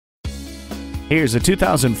Here's a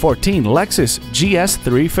 2014 Lexus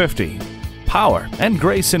GS350. Power and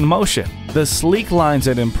grace in motion. The sleek lines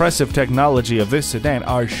and impressive technology of this sedan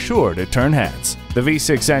are sure to turn heads. The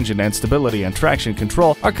V6 engine and stability and traction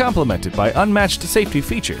control are complemented by unmatched safety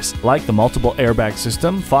features like the multiple airbag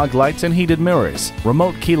system, fog lights and heated mirrors,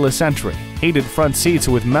 remote keyless entry. Heated front seats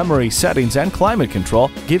with memory settings and climate control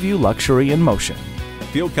give you luxury in motion.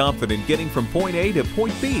 Feel confident getting from point A to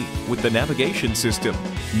point B with the navigation system.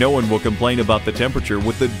 No one will complain about the temperature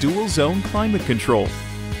with the dual zone climate control.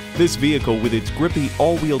 This vehicle with its grippy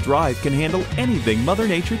all-wheel drive can handle anything Mother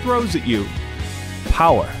Nature throws at you.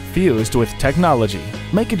 Power fused with technology.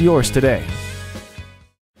 Make it yours today.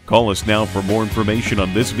 Call us now for more information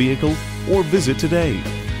on this vehicle or visit today.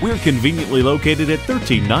 We're conveniently located at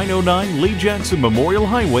 13909 Lee Jackson Memorial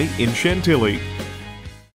Highway in Chantilly.